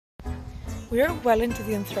We are well into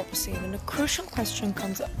the Anthropocene and a crucial question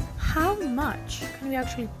comes up. How much can we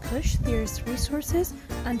actually push the Earth's resources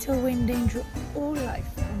until we endanger all life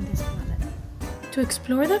on this planet? To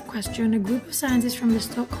explore that question, a group of scientists from the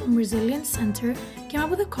Stockholm Resilience Center came up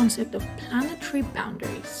with the concept of planetary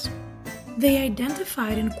boundaries. They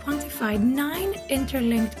identified and quantified 9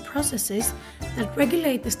 interlinked processes that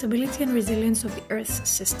regulate the stability and resilience of the Earth's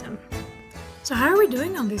system. So how are we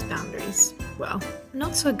doing on these boundaries? Well,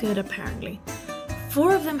 not so good apparently.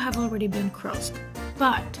 4 of them have already been crossed,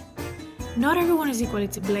 but not everyone is equally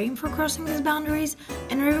to blame for crossing these boundaries,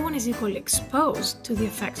 and everyone is equally exposed to the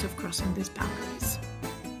effects of crossing these boundaries.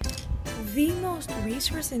 The most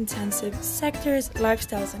resource-intensive sectors,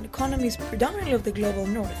 lifestyles and economies, predominantly of the global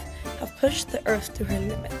north, have pushed the Earth to her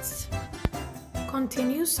limits.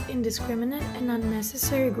 Continuous, indiscriminate and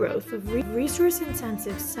unnecessary growth of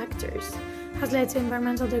resource-intensive sectors has led to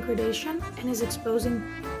environmental degradation and is exposing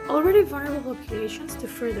already vulnerable populations to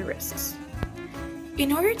further risks.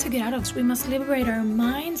 In order to get out of this, we must liberate our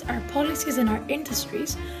minds, our policies and our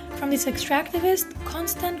industries from this extractivist,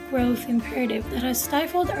 constant growth imperative that has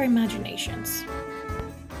stifled our imaginations.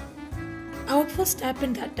 A hopeful step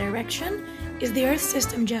in that direction is the Earth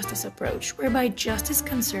System Justice approach, whereby justice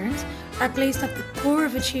concerns are placed at the core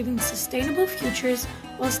of achieving sustainable futures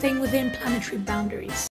while staying within planetary boundaries.